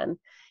super fun.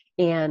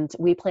 And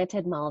we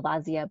planted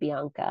Malvasia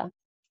Bianca,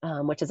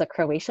 which is a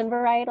Croatian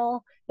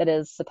varietal that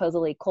is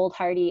supposedly cold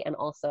hardy and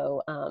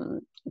also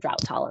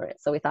drought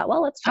tolerant. So we thought,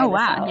 well, let's try Oh, this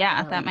wow. out.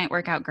 Yeah, that might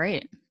work out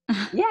great.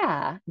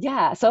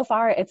 Yeah. So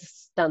far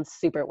it's done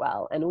super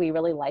well, and we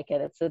really like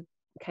it. It's a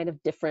kind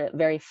of different,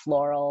 very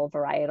floral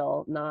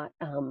varietal, not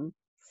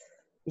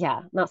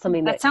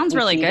something that That sounds we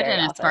really see good very in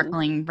a often.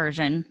 sparkling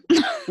version.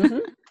 Hmm.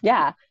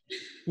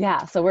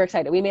 Yeah. So we're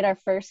excited. We made our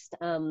first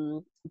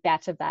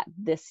batch of that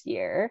this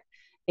year,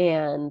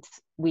 and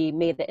we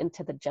made it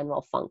into the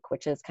General Funk,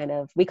 which is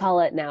we call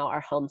it now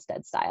our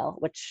homestead style,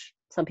 which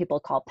some people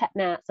call pet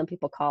nat, some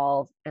people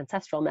call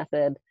ancestral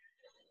method.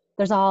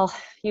 There's all,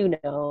 you're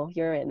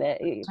in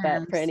it, but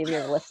for Terms. any of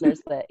your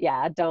listeners that,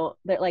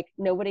 they're like,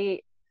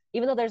 nobody,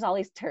 even though there's all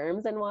these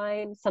terms in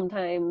wine,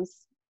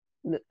 sometimes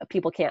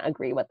people can't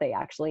agree what they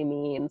actually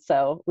mean.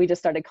 So we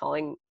just started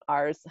calling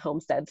ours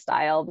homestead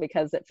style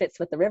because it fits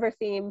with the river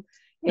theme,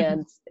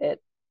 and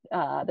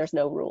there's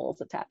no rules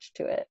attached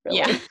to it, really.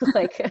 Yeah.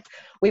 Like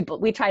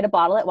we try to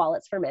bottle it while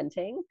it's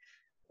fermenting,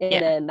 and Yeah.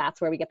 then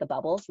that's where we get the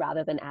bubbles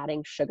rather than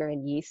adding sugar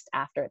and yeast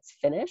after it's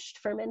finished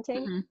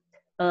fermenting.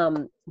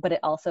 But it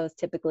also is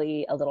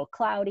typically a little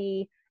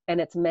cloudy, and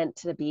it's meant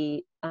to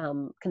be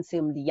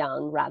consumed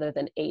young rather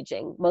than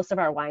aging. Most of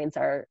our wines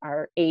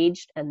are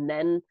aged and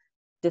then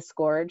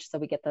disgorged, so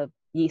we get the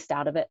yeast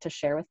out of it to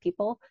share with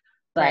people.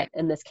 But Right.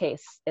 in this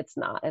case, it's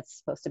not. It's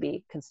supposed to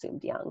be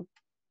consumed young.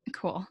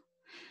 Cool.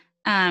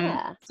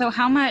 Yeah. So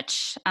how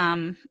much,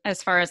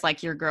 as far as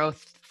like your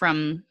growth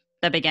from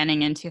the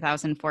beginning in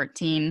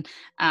 2014,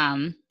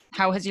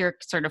 how has your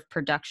sort of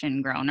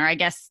production grown? Or I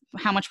guess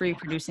how much were you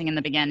producing in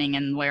the beginning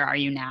and where are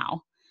you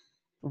now?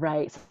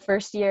 Right. So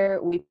first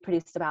year we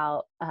produced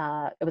about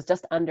it was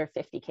just under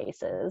 50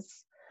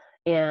 cases.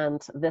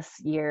 And this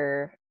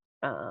year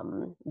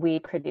we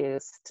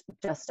produced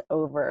just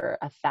over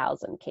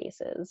 1,000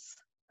 cases.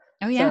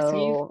 Oh yeah.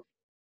 So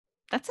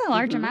That's a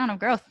large amount of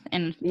growth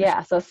in a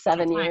yeah, so short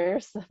 7 time.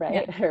 years, Yeah.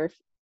 right? Or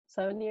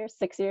 7 years,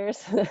 6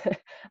 years.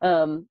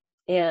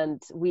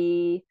 And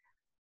we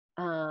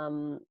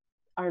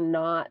are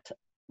not,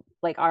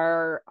 like,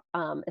 our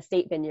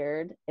estate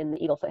vineyard in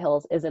the Eagle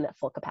Foothills isn't at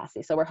full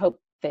capacity. So we're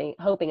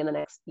hoping in the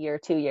next year,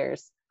 2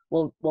 years,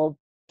 we'll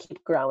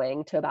keep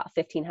growing to about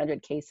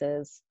 1,500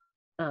 cases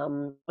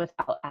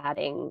without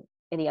adding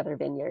any other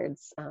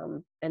vineyards.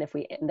 And if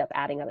we end up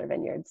adding other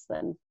vineyards,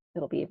 then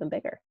it'll be even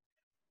bigger.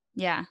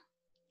 Yeah.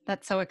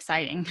 That's so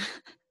exciting.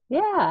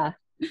 Yeah.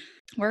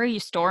 Where are you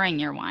storing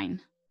your wine?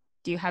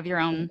 Do you have your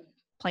own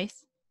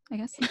place, I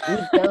guess?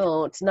 We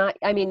don't. Not.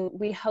 I mean,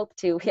 we hope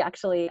to. We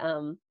actually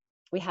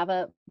we have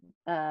a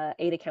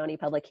Ada County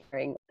public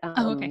hearing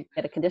Oh, okay.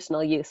 at a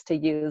conditional use to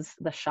use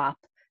the shop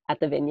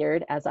at the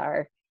vineyard as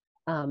our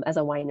as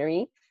a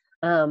winery.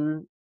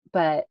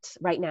 But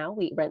right now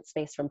we rent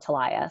space from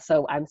Talaya.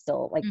 So I'm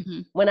still like,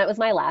 when it was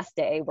my last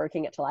day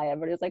working at Talaya,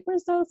 everybody was like, we're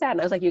so sad.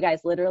 And I was like, you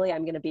guys, literally,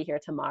 I'm going to be here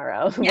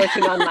tomorrow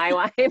working on my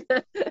wine.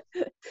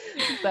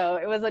 So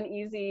it was an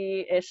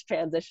easy-ish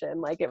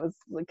transition. Like, it was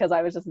because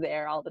I was just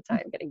there all the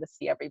time getting to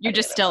see everybody. You're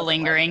just still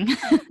lingering.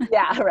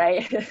 Yeah,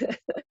 right.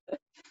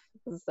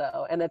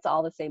 So, and it's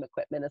all the same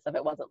equipment and stuff.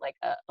 It wasn't like,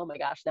 oh my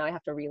gosh, now I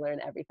have to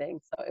relearn everything.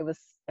 So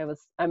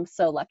I'm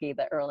so lucky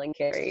that Earl and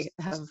Carrie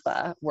have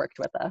worked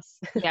with us.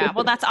 Yeah,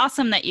 well, that's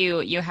awesome that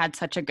you had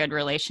such a good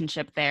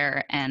relationship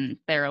there, and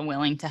they're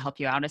willing to help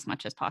you out as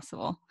much as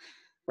possible.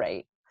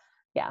 Right.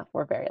 Yeah,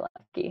 we're very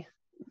lucky.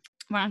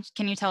 Well,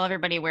 can you tell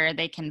everybody where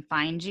they can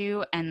find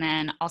you? And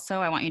then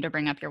also, I want you to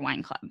bring up your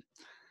wine club.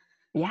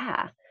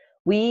 Yeah,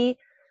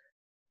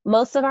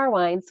 most of our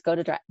wines go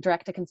to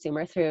direct to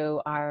consumer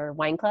through our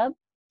wine club.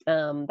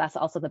 That's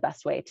also the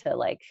best way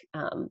to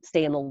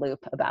stay in the loop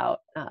about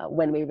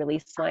when we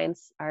release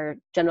wines. Our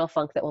general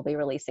funk that we'll be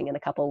releasing in a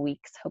couple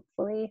weeks,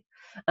 hopefully,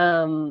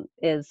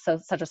 is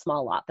such a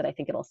small lot that I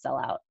think it'll sell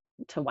out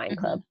to wine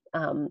club.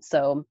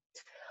 So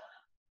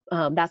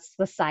that's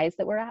the size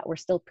that we're at. We're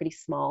still pretty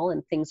small,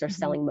 and things are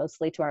selling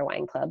mostly to our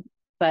wine club.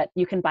 But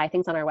you can buy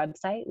things on our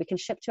website. We can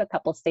ship to a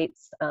couple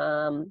states,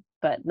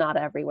 but not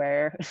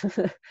everywhere.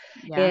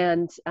 Yeah.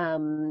 And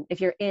if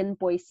you're in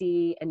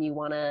Boise and you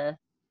want to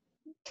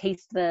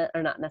taste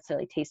or not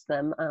necessarily taste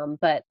them,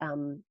 but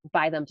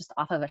buy them just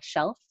off of a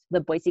shelf,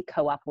 the Boise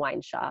Co-op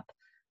Wine Shop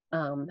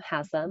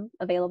has them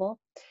available.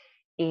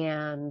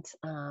 And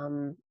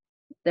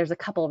there's a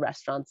couple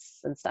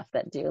restaurants and stuff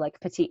that do, like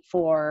Petite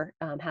Four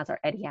has our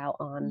Eddie out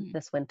on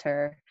this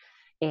winter.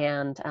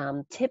 And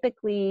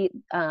typically,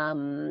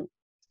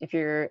 if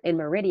you're in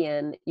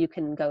Meridian, you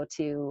can go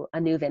to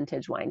a New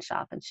Vintage wine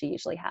shop, and she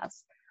usually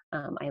has,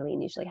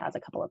 Eileen usually has a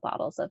couple of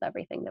bottles of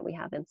everything that we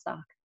have in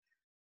stock.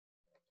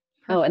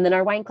 Perfect. Oh, and then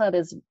our wine club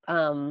is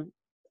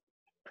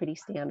pretty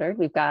standard.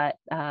 We've got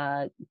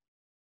 12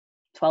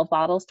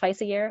 bottles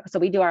twice a year. So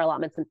we do our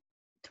allotments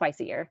twice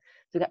a year.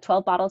 So we've got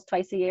 12 bottles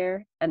twice a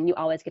year, and you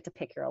always get to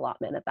pick your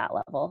allotment at that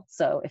level.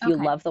 So if you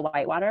love the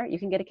whitewater, you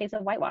can get a case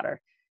of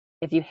whitewater.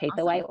 If you hate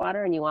the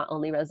whitewater and you want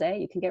only rosé,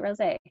 you can get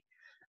rosé.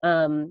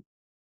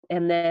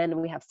 And then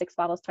we have 6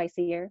 bottles twice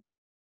a year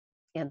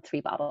and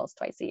 3 bottles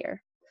twice a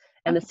year.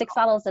 And the 6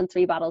 bottles and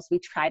 3 bottles, we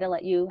try to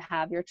let you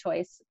have your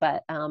choice,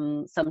 but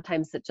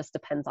sometimes it just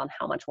depends on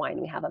how much wine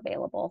we have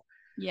available.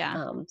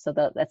 Yeah. So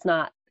it's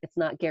not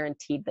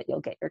guaranteed that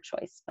you'll get your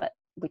choice, but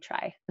we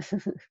try.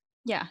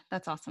 Yeah,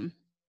 that's awesome.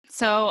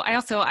 So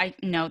I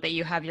know that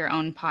you have your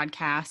own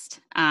podcast.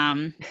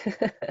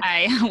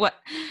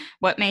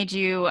 What made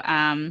you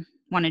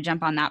want to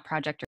jump on that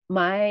project?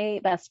 My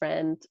best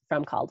friend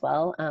from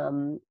Caldwell,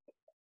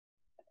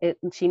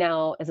 she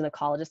now is an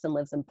ecologist and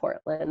lives in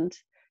Portland.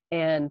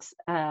 And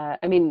I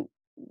mean,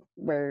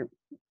 we're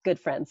good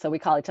friends, so we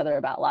call each other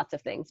about lots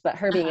of things. But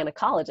her being an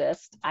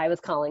ecologist, I was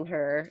calling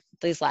her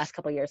these last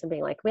couple of years and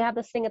being like, we have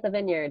this thing at the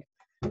vineyard.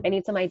 I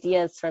need some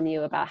ideas from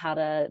you about how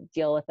to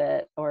deal with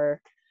it.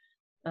 Or,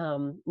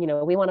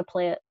 we want to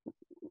plant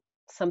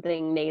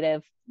something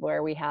native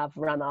where we have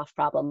runoff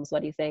problems.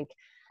 What do you think?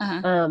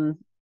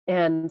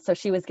 And so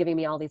she was giving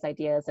me all these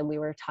ideas, and we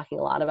were talking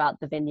a lot about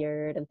the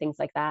vineyard and things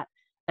like that.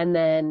 And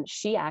then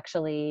she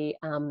actually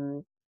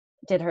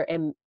did her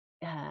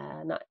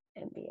not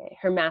MBA,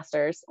 her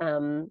master's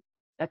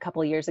a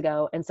couple of years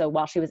ago. And so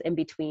while she was in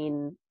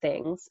between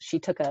things, she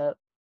took a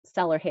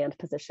cellar hand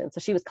position.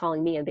 So she was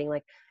calling me and being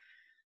like,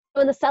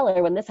 oh, in the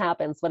cellar, when this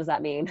happens, what does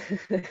that mean?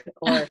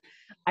 Or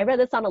I read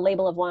this on a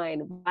label of wine.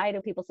 Why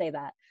do people say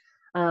that?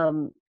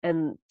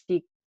 And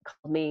she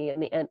called me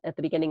at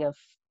the beginning of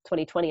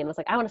 2020 and was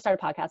like, I want to start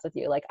a podcast with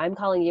you. Like, I'm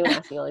calling you and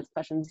asking all these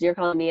questions. You're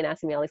calling me and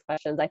asking me all these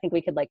questions. I think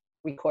we could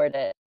record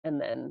it and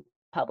then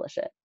publish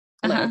it.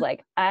 And I was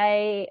like,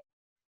 I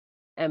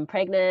am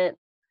pregnant.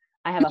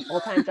 I have a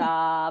full-time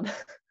job.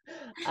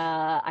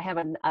 I have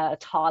a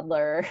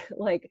toddler,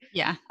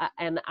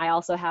 and I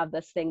also have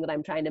this thing that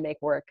I'm trying to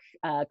make work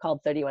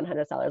called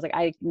 3100 Cellars.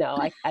 I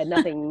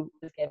nothing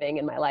is giving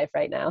in my life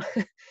right now.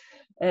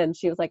 And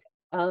she was like,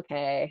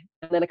 okay.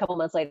 And then a couple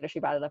months later, she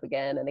brought it up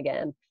again and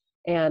again.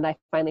 And I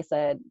finally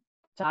said,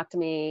 talk to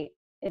me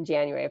in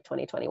January of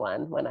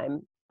 2021 when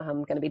I'm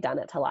going to be done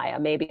at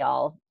Talaya. Maybe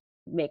I'll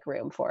make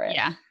room for it.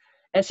 Yeah.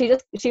 And she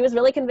was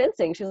really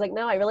convincing. She was like,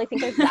 no, I really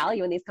think there's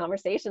value in these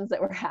conversations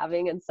that we're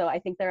having. And so I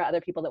think there are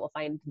other people that will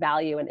find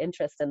value and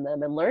interest in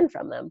them and learn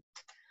from them.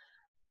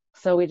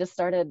 So we just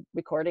started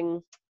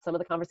recording some of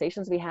the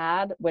conversations we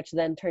had, which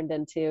then turned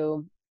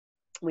into,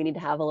 we need to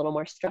have a little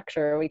more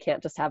structure. We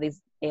can't just have these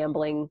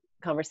ambling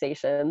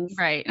conversations.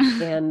 Right.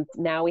 And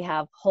now we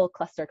have whole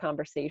cluster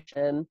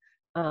conversation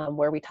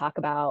where we talk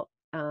about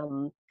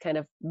kind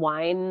of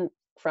wine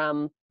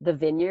from the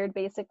vineyard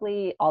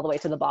basically all the way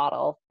to the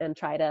bottle, and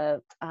try to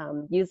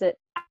use it.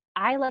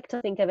 I like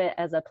to think of it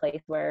as a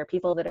place where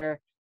people that are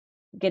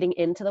getting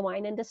into the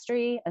wine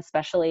industry,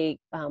 especially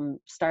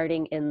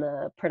starting in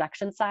the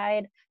production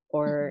side,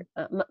 or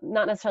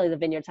not necessarily the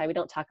vineyard side. We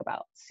don't talk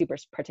about super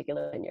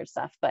particular vineyard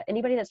stuff, but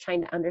anybody that's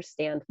trying to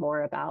understand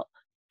more about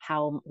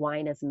how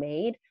wine is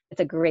made,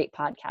 it's a great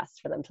podcast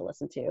for them to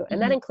listen to.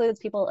 And that includes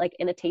people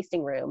in a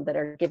tasting room that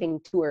are giving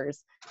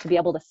tours to be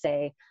able to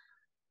say,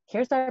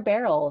 here's our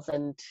barrels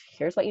and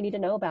here's what you need to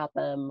know about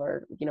them,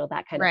 or, you know,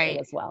 that kind of thing Right.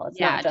 as well. It's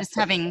Yeah, not just just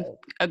about having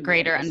a the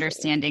greater industry.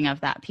 understanding of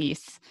that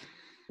piece,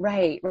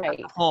 Right, the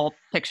right, whole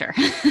picture.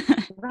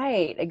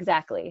 right,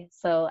 exactly.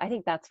 So I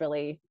think that's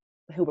really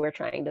who we're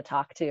trying to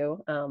talk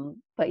to.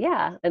 But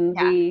yeah, and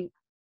Yeah. we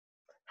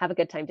have a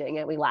good time doing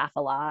it. We laugh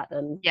a lot,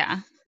 and Yeah.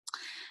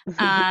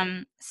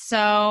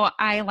 So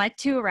I like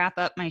to wrap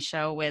up my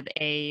show with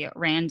a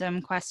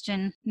random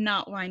question,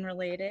 not wine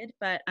related,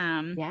 but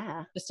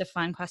yeah. just a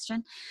fun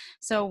question.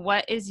 So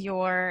what is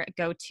your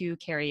go-to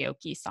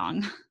karaoke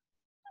song?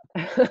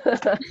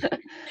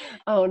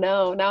 Oh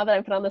no, now that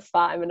I'm put on the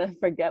spot, I'm gonna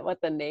forget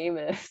what the name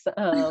is.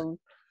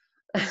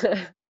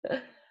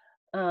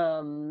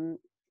 Um,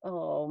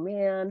 oh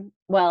man.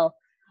 Well,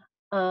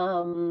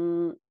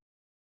 um,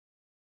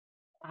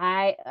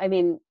 I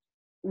mean,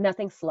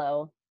 nothing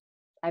slow.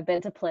 I've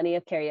been to plenty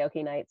of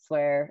karaoke nights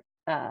where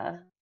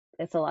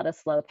it's a lot of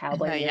slow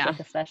cowboy Yeah.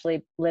 music,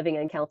 especially living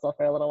in Council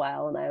for a little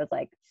while, and I was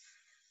like,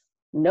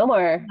 no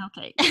more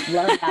Okay.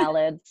 love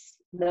ballads,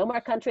 no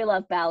more country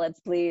love ballads,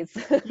 please.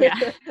 Yeah.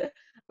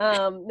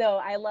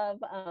 No, I love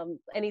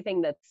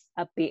anything that's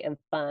upbeat and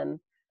fun.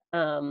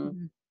 Um,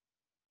 Mhm.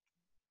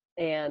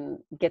 and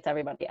gets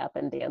everybody up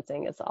and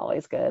dancing is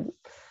always good.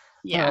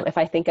 Yeah. If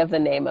I think of the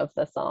name of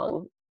the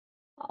song,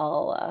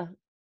 I'll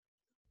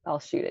I'll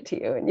shoot it to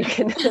you and you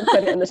can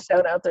put it in the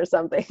show notes or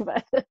something.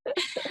 But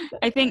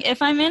I think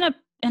if I'm in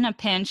a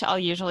pinch, I'll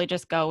usually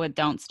just go with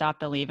 "Don't Stop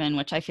Believin',"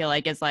 which I feel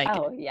like is like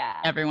oh yeah,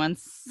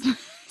 everyone's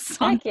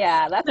song. heck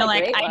yeah, that's So a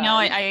like great I know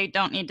one, I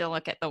don't need to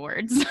look at the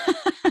words.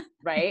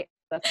 right?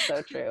 That's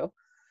so true.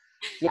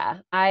 Yeah,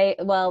 I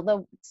well,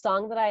 the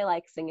song that I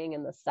like singing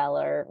in the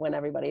cellar when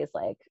everybody's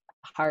like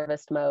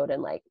harvest mode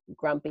and like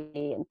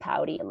grumpy and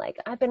pouty and like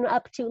I've been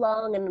up too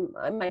long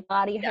and my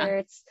body Yeah.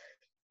 hurts.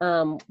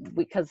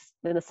 Because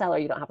in the cellar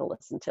you don't have to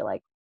listen to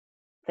like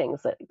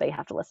things that they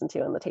have to listen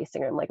to in the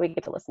tasting room. Like we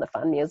get to listen to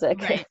fun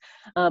music. Right.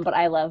 But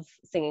I love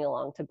singing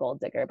along to Gold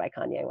Digger by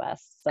Kanye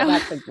West. So Oh,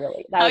 that oh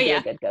would be a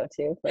yeah. good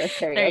go-to for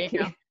There you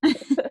karaoke.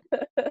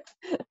 go.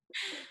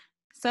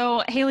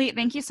 So, Haley,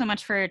 thank you so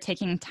much for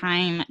taking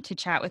time to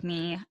chat with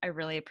me. I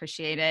really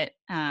appreciate it.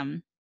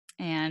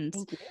 And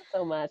Thank you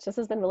so much. This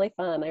has been really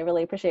fun. I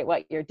really appreciate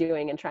what you're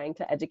doing and trying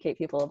to educate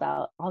people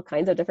about all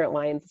kinds of different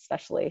wines,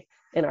 especially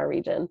in our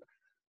region.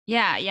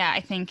 yeah,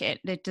 I think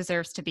it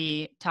deserves to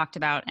be talked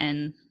about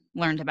and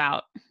learned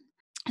about.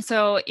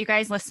 So, you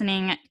guys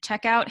listening,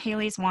 check out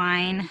Haley's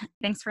wine.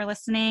 Thanks for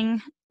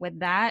listening. With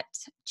that,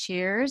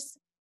 cheers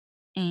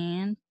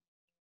and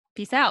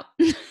peace out.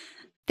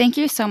 Thank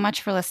you so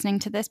much for listening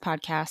to this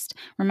podcast.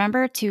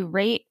 Remember to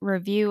rate,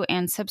 review,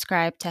 and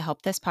subscribe to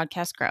help this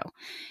podcast grow.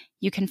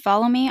 You can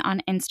follow me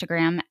on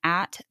Instagram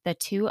at the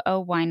 20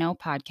 Wino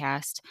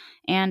Podcast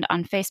and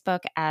on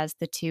Facebook as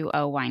the 20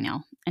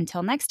 Wino.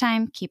 Until next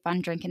time, keep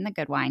on drinking the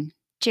good wine.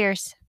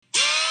 Cheers.